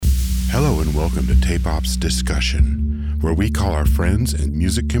and welcome to Tape Ops Discussion, where we call our friends and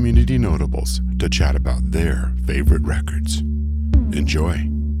music community notables to chat about their favorite records. Enjoy.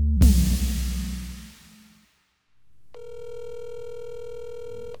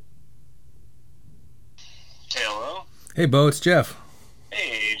 Hello. Hey, Bo, it's Jeff.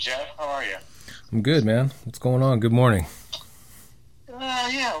 Hey, Jeff. How are you? I'm good, man. What's going on? Good morning.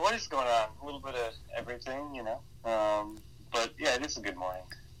 Yeah, what is going on? A little bit of everything, you know. But yeah, it is a good morning.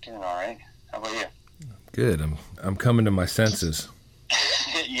 Doing all right. How about you? Good. I'm coming to my senses.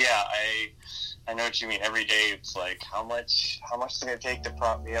 Yeah, I know what you mean. Every day it's like, how much is it going to take to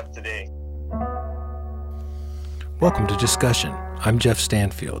prop me up today? Welcome to Discussion. I'm Jeff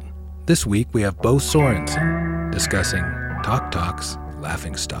Stanfield. This week we have Bo Sorensen discussing Talk Talk's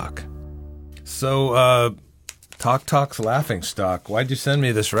Laughing Stock. So, Talk Talk's Laughing Stock. Why'd you send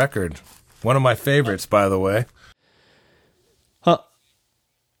me this record? One of my favorites, by the way.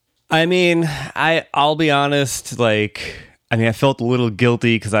 I mean, I'll be honest, I felt a little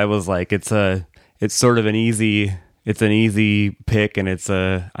guilty because I was like, it's sort of an easy pick, and it's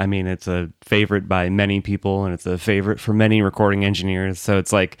a favorite by many people, and it's a favorite for many recording engineers. So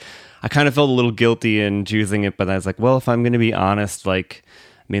it's like, I kind of felt a little guilty in choosing it, but I was like, well, if I'm going to be honest,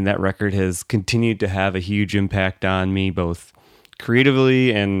 that record has continued to have a huge impact on me, both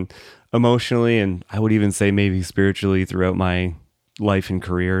creatively and emotionally, and I would even say maybe spiritually throughout my life and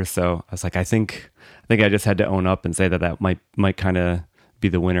career. So I was like, I think I just had to own up and say that might kind of be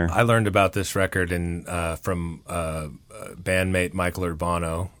the winner. I learned about this record from bandmate Michael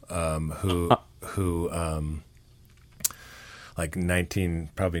Urbano, who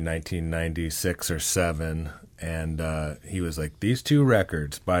probably 1996 or 7. And he was like, these two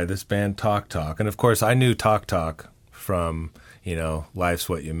records by this band Talk Talk. And of course I knew Talk Talk from, Life's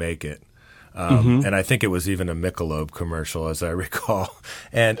What You Make It. And I think it was even a Michelob commercial, as I recall.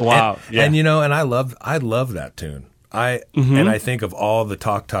 And wow, yeah. And I love that tune. And I think of all the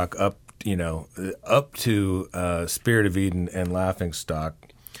Talk Talk up to Spirit of Eden and Laughing Stock,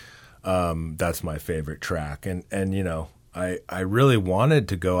 that's my favorite track. And I really wanted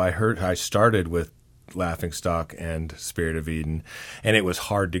to go. I started with Laughing Stock and Spirit of Eden, and it was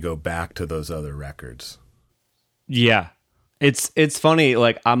hard to go back to those other records. Yeah. It's funny,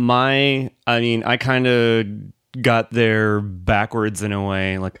 I kind of got there backwards in a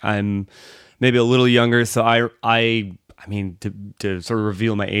way. I'm maybe a little younger, so to sort of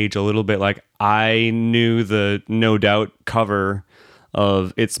reveal my age a little bit, I knew the No Doubt cover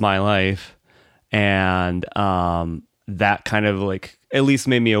of It's My Life, and that kind of at least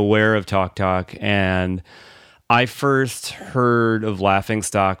made me aware of Talk Talk. And I first heard of Laughing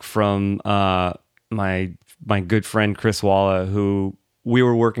Stock from my good friend Chris Walla, who we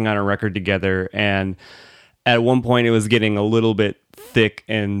were working on a record together, and at one point it was getting a little bit thick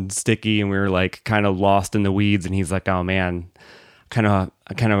and sticky, and we were kind of lost in the weeds, and he's like, oh man, kind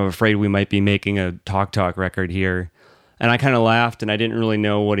of afraid we might be making a Talk Talk record here. And I kind of laughed, and I didn't really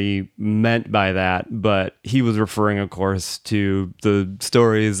know what he meant by that, but he was referring, of course, to the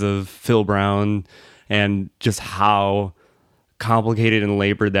stories of Phil Brown and just how complicated and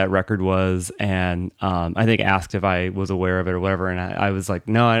labored that record was. And I think asked if I was aware of it or whatever, and I was like,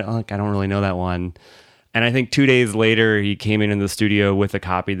 no, I don't really know that one. And I think 2 days later, he came in the studio with a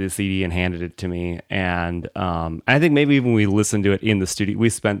copy of the CD and handed it to me. And I think maybe even we listened to it in the studio. We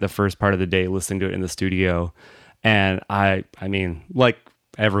spent the first part of the day listening to it in the studio. And I mean, like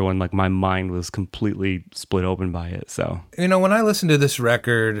everyone, my mind was completely split open by it. So, when I listen to this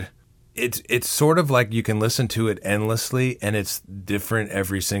record, it's sort of like you can listen to it endlessly, and it's different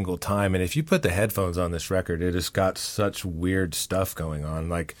every single time. And if you put the headphones on this record, it has got such weird stuff going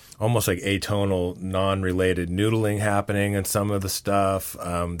on, almost like atonal, non-related noodling happening in some of the stuff.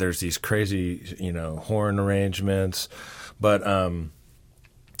 There's these crazy, horn arrangements, but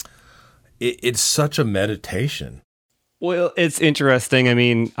it's such a meditation. Well, it's interesting. I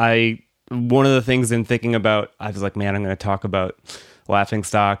mean, one of the things in thinking about, I was like, man, I'm going to talk about Laughing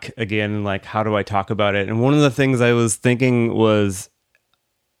Stock again. How do I talk about it? And one of the things I was thinking was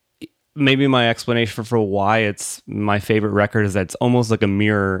maybe my explanation for why it's my favorite record is that it's almost like a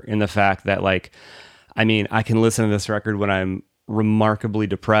mirror in the fact that I can listen to this record when I'm remarkably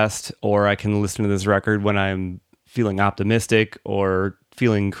depressed, or I can listen to this record when I'm feeling optimistic or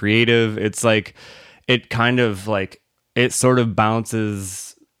feeling creative. It's it sort of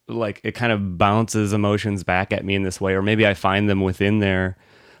bounces, it kind of bounces emotions back at me in this way, or maybe I find them within there,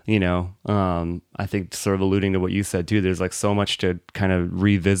 I think sort of alluding to what you said too, there's so much to kind of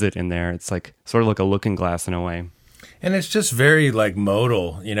revisit in there. It's sort of like a looking glass in a way. And it's just very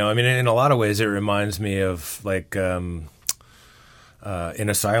modal, in a lot of ways it reminds me of in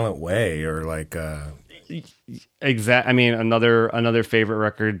a silent way, or like I mean, another favorite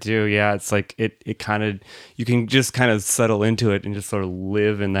record too. Yeah, it's like it kind of, you can just kind of settle into it and just sort of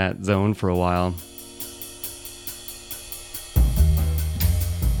live in that zone for a while.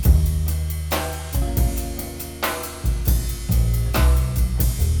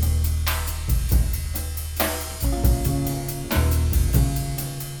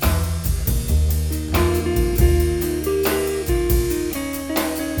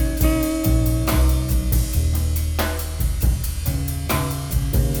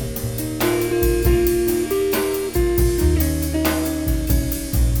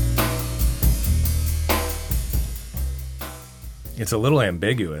 it's a little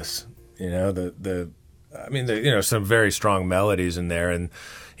ambiguous, you know, some very strong melodies in there, and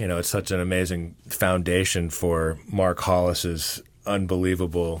you know, it's such an amazing foundation for Mark Hollis's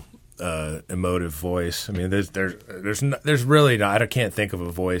unbelievable emotive voice. I mean, there's really not, I can't think of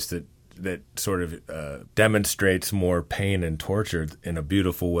a voice that sort of demonstrates more pain and torture in a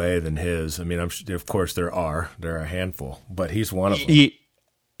beautiful way than his. I mean, of course there are a handful, but he's one of them.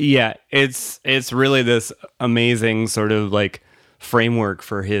 Yeah, it's really this amazing sort of like framework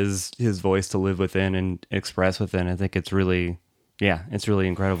for his voice to live within and express within. I think it's really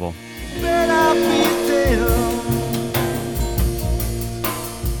incredible.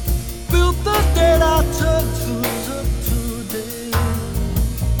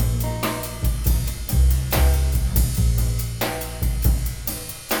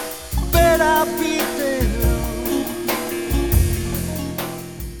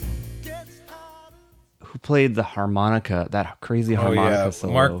 Who played the harmonica? That crazy harmonica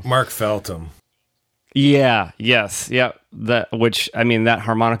solo. Mark Feltham. Yeah. Yes. Yeah. That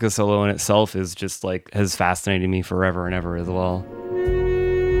harmonica solo in itself is just like has fascinated me forever and ever as well.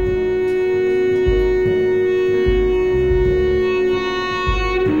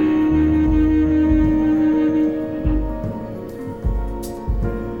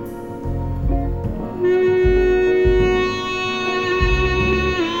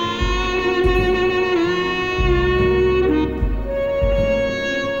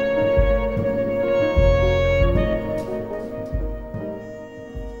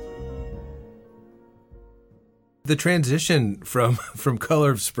 The transition from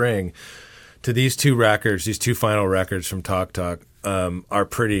Color of Spring to these two final records from Talk Talk, are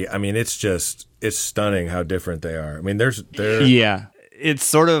pretty. I mean, it's stunning how different they are. I mean, yeah, it's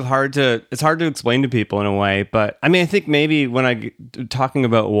sort of hard to explain to people in a way, but I mean, I think maybe when talking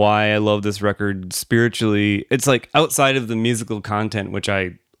about why I love this record spiritually, it's like outside of the musical content, which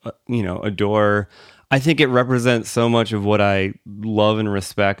I adore. I think it represents so much of what I love and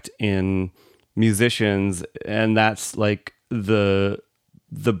respect in musicians, and that's like the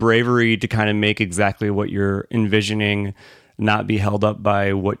bravery to kind of make exactly what you're envisioning, not be held up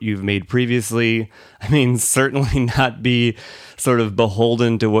by what you've made previously. I mean, certainly not be sort of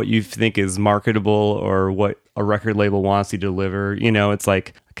beholden to what you think is marketable or what a record label wants you to deliver. You know, it's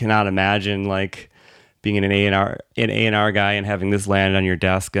like, I cannot imagine like being an A&R guy and having this land on your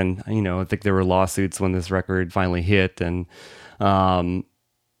desk. And, you know, I think there were lawsuits when this record finally hit. And,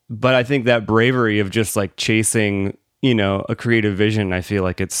 but I think that bravery of just like chasing, you know, a creative vision, I feel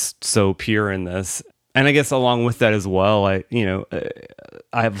like it's so pure in this. And I guess along with that as well, I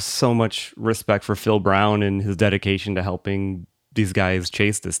have so much respect for Phil Brown and his dedication to helping these guys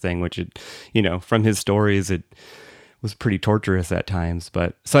chase this thing, which from his stories, it was pretty torturous at times.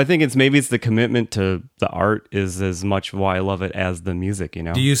 But so I think it's the commitment to the art is as much why I love it as the music, you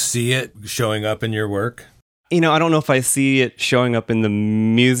know. Do you see it showing up in your work? You know, I don't know if I see it showing up in the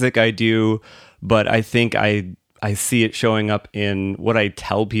music I do, but I think I see it showing up in what I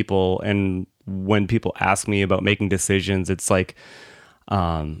tell people. And when people ask me about making decisions, it's like,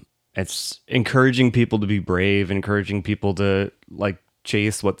 it's encouraging people to be brave, encouraging people to like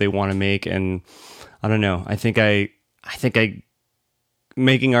chase what they want to make. And I don't know, I think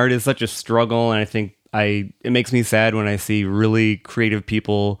making art is such a struggle. And I think it makes me sad when I see really creative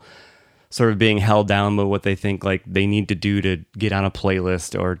people sort of being held down by what they think like they need to do to get on a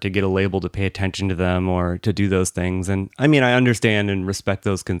playlist or to get a label to pay attention to them or to do those things. And I mean, I understand and respect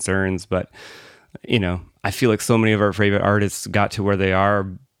those concerns, but you know, I feel like so many of our favorite artists got to where they are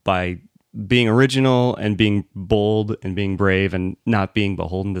by being original and being bold and being brave and not being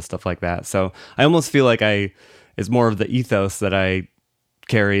beholden to stuff like that. So I almost feel like it's more of the ethos that I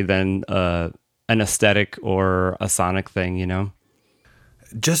carry than an aesthetic or a sonic thing, you know?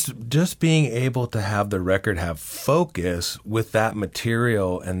 Just being able to have the record have focus with that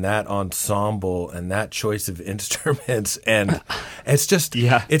material and that ensemble and that choice of instruments, and it's just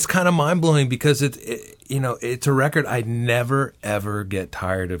it's kind of mind blowing because it's a record I never, ever get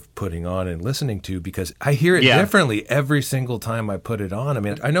tired of putting on and listening to because I hear it differently every single time I put it on. I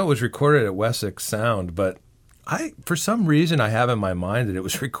mean, I know it was recorded at Wessex Sound, but for some reason, I have in my mind that it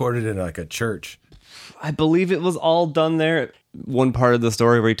was recorded in like a church. I believe it was all done there. One part of the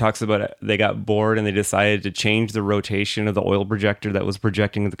story where he talks about it, they got bored and they decided to change the rotation of the oil projector that was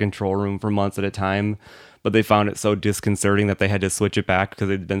projecting the control room for months at a time. But they found it so disconcerting that they had to switch it back because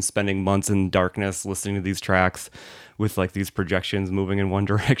they'd been spending months in darkness listening to these tracks with like these projections moving in one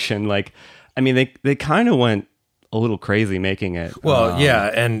direction. Like, I mean, they kind of went a little crazy making it. Well,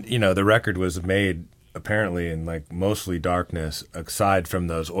 yeah. And, the record was made apparently in like mostly darkness aside from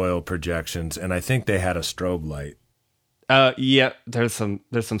those oil projections. And I think they had a strobe light. Yeah, there's some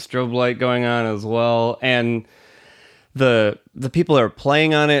strobe light going on as well. And the people that are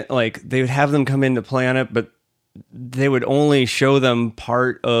playing on it, like they would have them come in to play on it, but they would only show them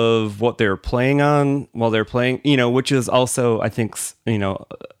part of what they're playing on while they're playing, which is also, I think,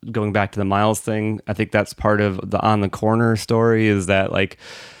 going back to the Miles thing, I think that's part of the On the Corner story is that like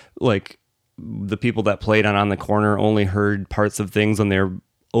the people that played on the Corner only heard parts of things when they're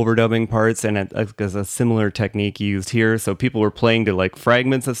overdubbing parts, and there's a similar technique used here. So people were playing to like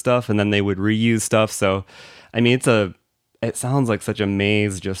fragments of stuff and then they would reuse stuff. So, I mean, it sounds like such a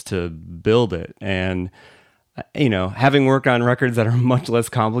maze just to build it. And, having worked on records that are much less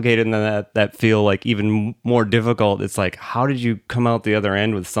complicated than that feel like even more difficult, it's like, how did you come out the other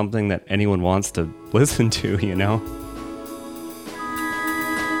end with something that anyone wants to listen to,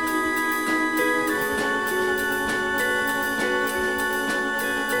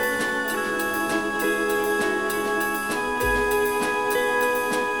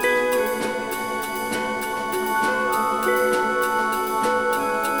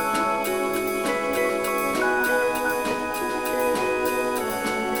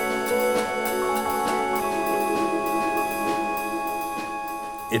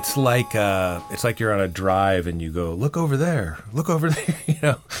 It's like you're on a drive and you go, look over there,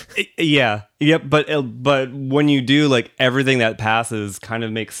 Yeah. Yep. But when you do, like everything that passes kind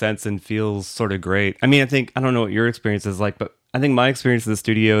of makes sense and feels sort of great. I mean, I don't know what your experience is like, but I think my experience in the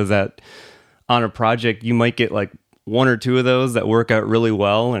studio is that on a project, you might get like one or two of those that work out really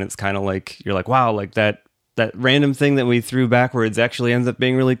well. And it's kind of like, you're like, wow, like that random thing that we threw backwards actually ends up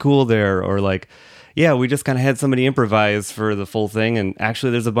being really cool there. Or like, yeah, we just kind of had somebody improvise for the full thing, and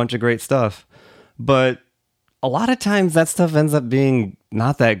actually there's a bunch of great stuff. But a lot of times that stuff ends up being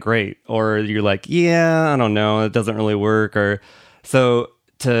not that great, or you're like, yeah, I don't know, it doesn't really work. Or so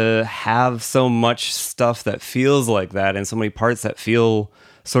to have so much stuff that feels like that and so many parts that feel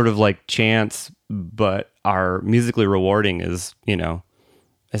sort of like chance but are musically rewarding is,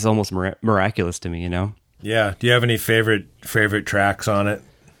 it's almost miraculous to me, Yeah. Do you have any favorite tracks on it?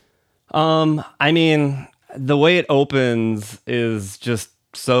 I mean, the way it opens is just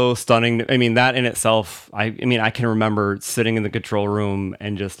so stunning. I mean, that in itself, I can remember sitting in the control room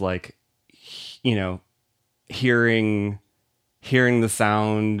and just like, hearing the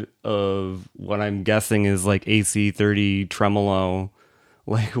sound of what I'm guessing is like AC30 tremolo,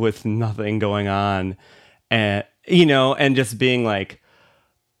 like with nothing going on. And, and just being like,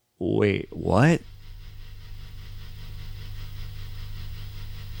 wait, what?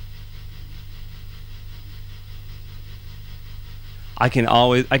 I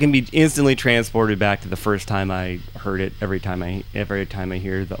can be instantly transported back to the first time I heard it every time I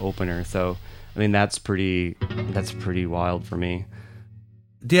hear the opener. So, I mean, that's pretty wild for me.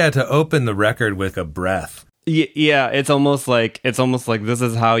 Yeah, to open the record with a breath. Yeah, it's almost like this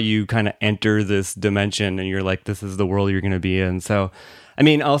is how you kind of enter this dimension, and you're like, this is the world you're going to be in. So, I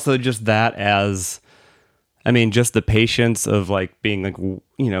mean, also just that just the patience of like being like,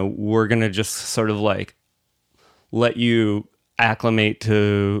 we're going to just sort of like let you acclimate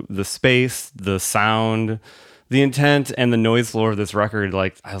to the space, the sound, the intent, and the noise floor of this record.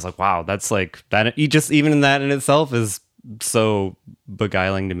 Like, I was like, wow, that's like that. Even that in itself is so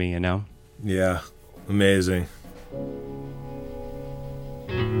beguiling to me, Yeah, amazing.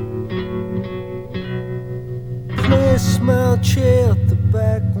 Place my chair at the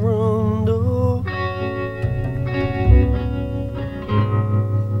back room door.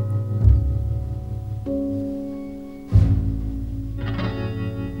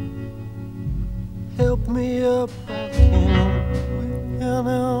 Help me up, I can't wait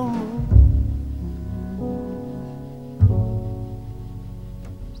anymore.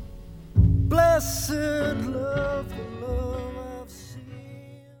 Blessed love, the love I've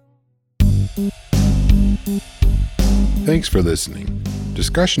seen. Thanks for listening.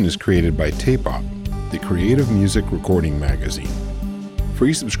 Discussion is created by Tape Op, the creative music recording magazine.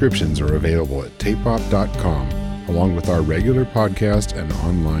 Free subscriptions are available at tapepop.com, along with our regular podcast and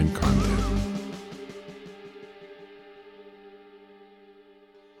online content.